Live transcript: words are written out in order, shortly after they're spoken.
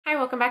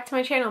welcome back to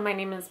my channel. My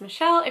name is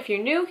Michelle. If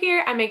you're new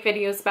here, I make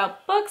videos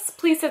about books.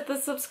 Please hit the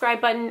subscribe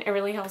button. It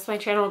really helps my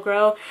channel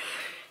grow.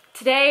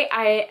 Today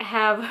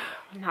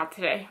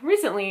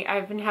recently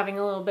I've been having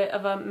a little bit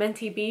of a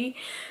mentee bee,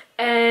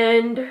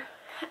 and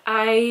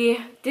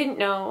I didn't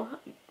know,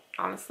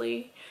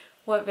 honestly,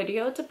 what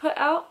video to put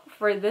out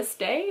for this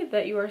day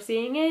that you are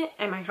seeing it,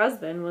 and my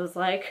husband was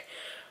like,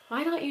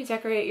 why don't you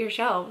decorate your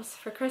shelves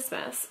for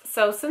Christmas?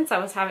 So since I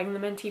was having the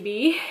mentee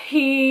bee,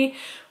 he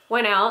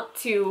went out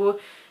to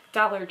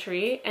Dollar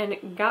Tree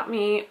and got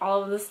me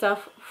all of the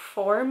stuff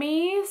for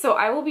me. So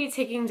I will be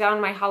taking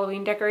down my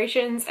Halloween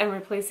decorations and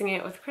replacing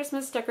it with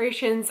Christmas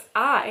decorations.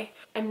 I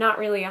am not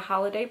really a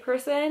holiday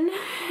person,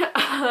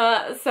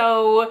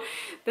 so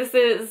this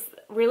is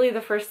really the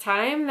first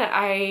time that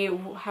I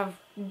have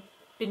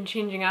been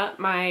changing up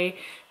my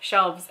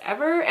shelves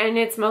ever, and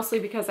it's mostly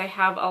because I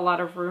have a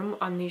lot of room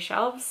on these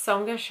shelves. So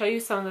I'm going to show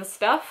you some of the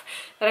stuff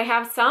that I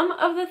have. Some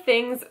of the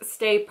things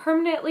stay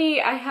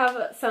permanently. I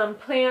have some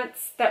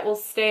plants that will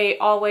stay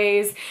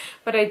always,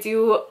 but I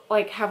do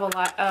like have a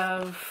lot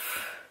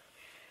of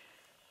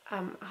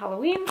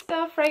Halloween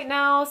stuff right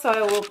now, so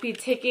I will be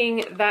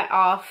taking that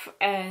off,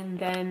 and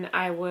then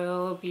I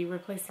will be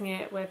replacing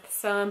it with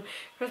some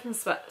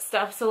Christmas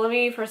stuff. So let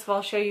me first of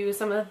all show you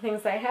some of the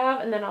things I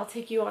have, and then I'll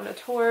take you on a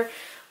tour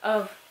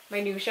of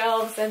my new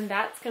shelves, and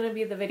that's gonna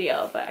be the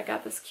video. But I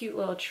got this cute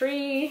little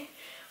tree.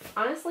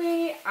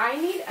 Honestly, I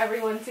need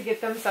everyone to get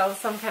themselves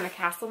some kind of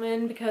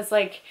Castleman, because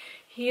like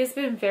he has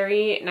been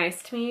very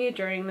nice to me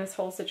during this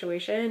whole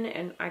situation,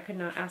 and I could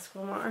not ask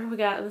for more. We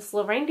got this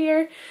little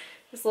reindeer,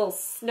 this little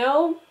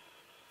snow.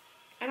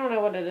 I don't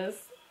know what it is,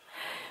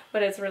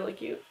 but it's really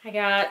cute. I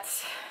got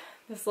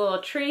this little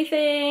tree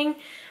thing.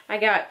 I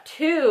got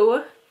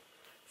two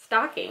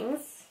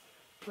stockings.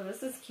 Well,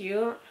 this is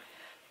cute.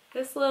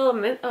 This little,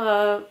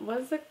 what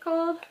is it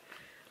called?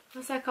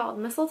 What's that called?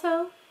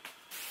 Mistletoe?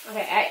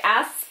 Okay, I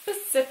asked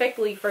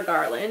specifically for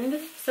garland.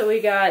 So we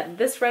got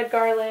this red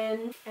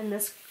garland and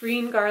this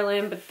green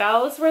garland, but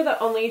those were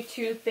the only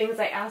two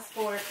things I asked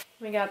for.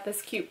 We got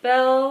this cute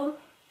bell,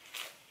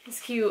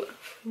 this cute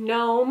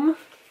gnome.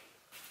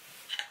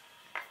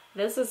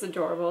 This is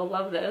adorable,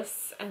 love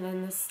this. And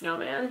then this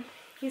snowman.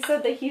 He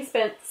said that he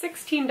spent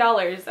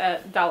 $16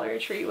 at Dollar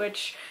Tree,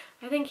 which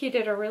I think he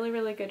did a really,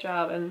 really good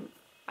job, and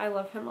I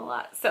love him a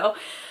lot. So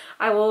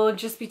I will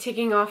just be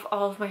taking off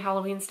all of my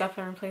Halloween stuff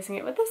and replacing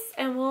it with this,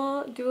 and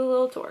we'll do a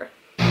little tour.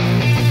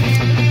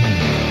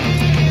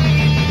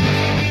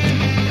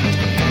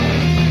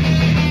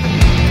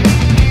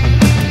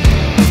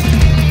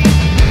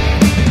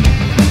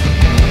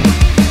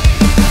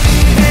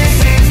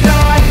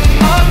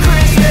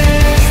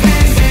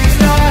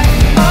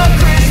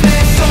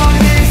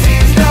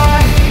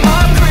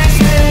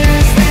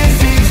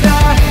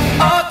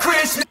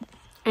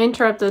 I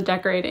interrupted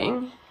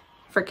decorating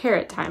for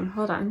carrot time.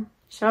 Hold on.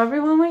 Show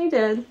everyone what you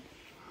did.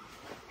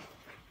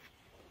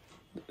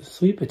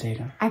 Sweet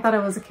potato. I thought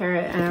it was a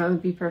carrot, and it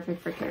would be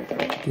perfect for carrot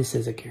time. This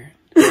is a carrot.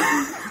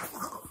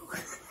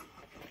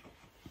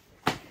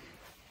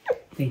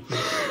 Thank you.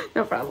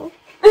 No problem.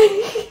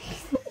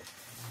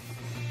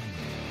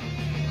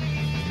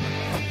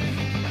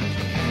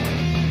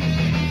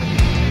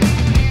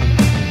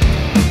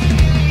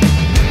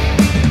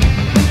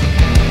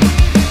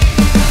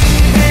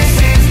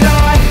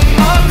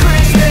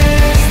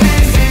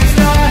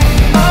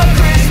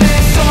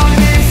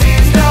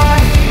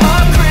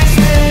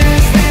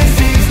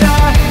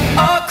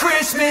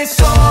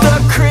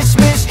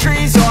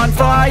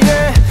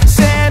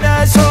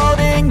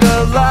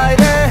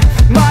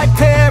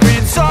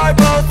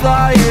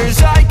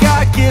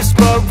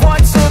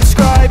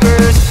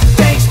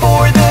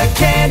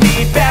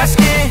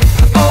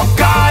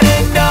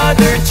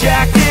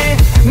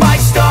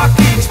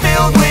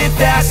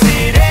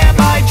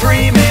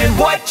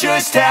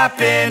 Just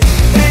happened.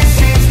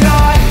 This is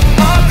not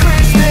a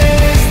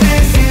Christmas.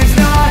 This is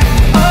not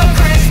a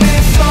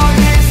Christmas song.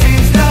 This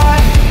is not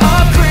a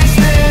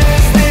Christmas.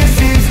 This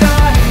is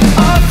not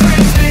a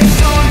Christmas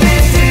song.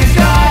 This is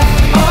not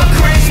a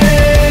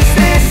Christmas.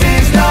 This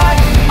is not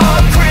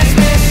a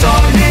Christmas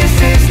song. This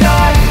is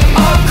not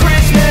a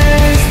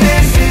Christmas.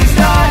 This is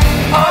not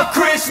a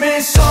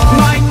Christmas song.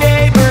 My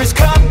neighbors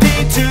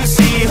compete to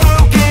see who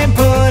can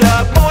put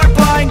up more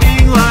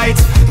blinding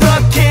lights. The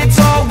kids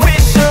all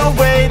wish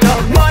away the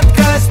month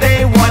 'cause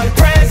they want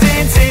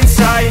presents in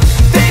sight.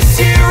 This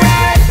year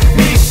had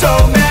me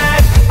so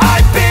mad,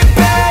 I've been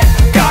bad,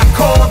 got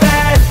coal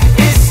that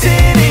is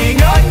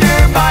sitting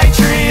under my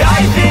tree.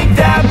 I think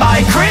that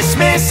my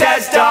Christmas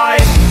has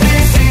died.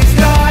 This is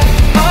not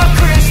a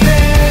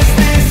Christmas.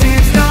 This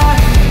is not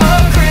a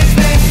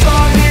Christmas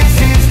song. This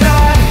is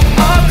not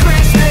a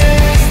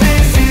Christmas.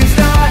 This is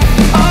not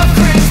a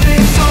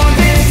Christmas song.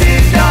 This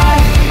is not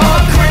a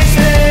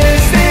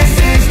Christmas. This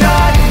is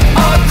not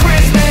a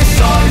Christmas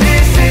song.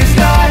 This is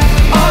not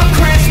a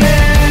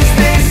Christmas.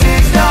 This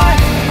is not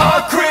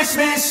a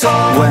Christmas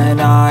song. When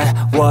I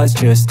was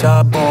just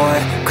a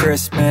boy,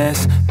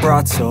 Christmas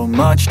brought so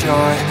much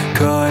joy.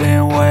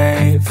 Couldn't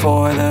wait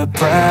for the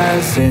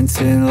presents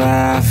and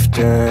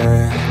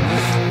laughter.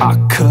 I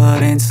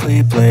couldn't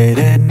sleep late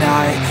at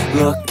night,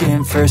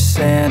 looking for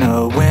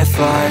Santa with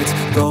lights.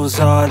 Those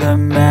are the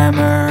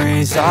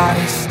memories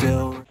I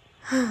still...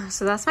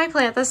 So that's my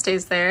plant that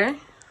stays there.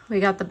 We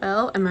got the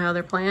bell and my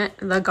other plant,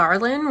 the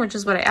garland, which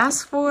is what I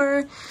asked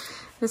for.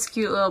 This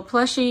cute little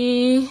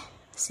plushie,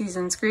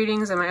 Season's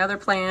Greetings, and my other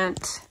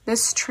plant.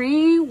 This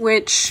tree,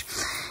 which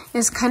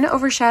is kind of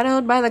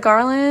overshadowed by the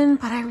garland,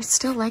 but I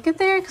still like it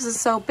there because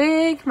it's so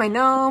big. My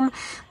gnome,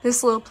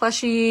 this little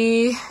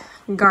plushie,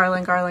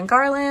 garland, garland,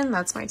 garland.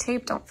 That's my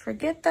tape, don't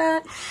forget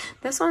that.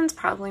 This one's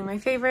probably my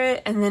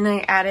favorite. And then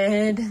I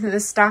added the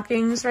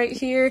stockings right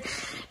here,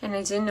 and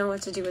I didn't know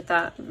what to do with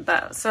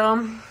that.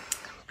 So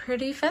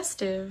pretty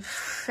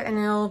festive, and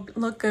it'll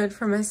look good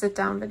for my sit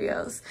down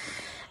videos.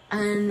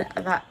 And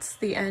that's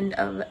the end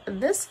of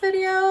this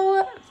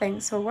video.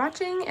 Thanks for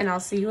watching, and I'll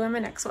see you in my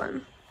next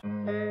one.